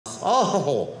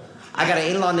Oh, I got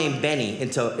an in-law named Benny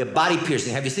into a body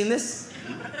piercing. Have you seen this?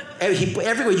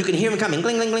 Everywhere you can hear him coming.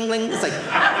 Gling, gling, gling, gling. It's like,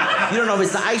 you don't know if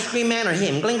it's the ice cream man or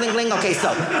him. Gling, gling, gling. Okay,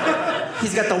 so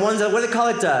he's got the ones that, what do they call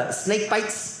it? Snake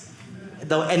bites?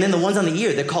 And then the ones on the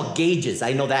ear, they're called gauges.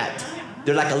 I know that.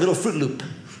 They're like a little Fruit Loop.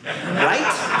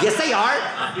 Right? Yes, they are.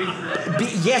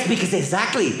 Yes, because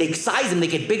exactly. They size them. They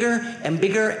get bigger and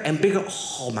bigger and bigger.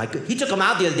 Oh, my God. He took them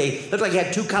out the other day. Looked like he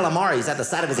had 2 calamaris at the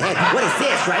side of his head. What is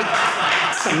this, right?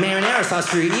 Some marinara sauce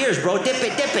for your ears, bro. Dip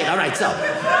it, dip it. All right, so.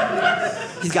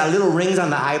 He's got little rings on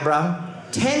the eyebrow.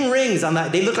 10 rings on the...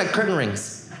 They look like curtain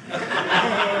rings.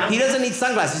 He doesn't need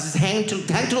sunglasses. Just hang 2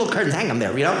 little curtains. Hang them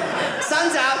there, you know?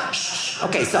 Sun's out. Shh.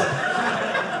 Okay, so...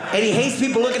 And he hates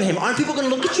people looking at him. Aren't people going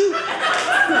to look at you?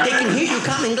 They can hear you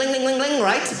coming, gling, gling, gling, gling,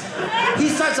 right? He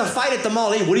starts a fight at the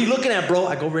mall. Hey, what are you looking at, bro?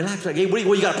 I go, relax. Like, hey, what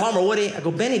you got a problem or what? I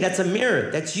go, Benny, that's a mirror.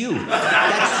 That's you.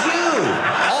 That's you.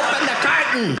 Open the curtain.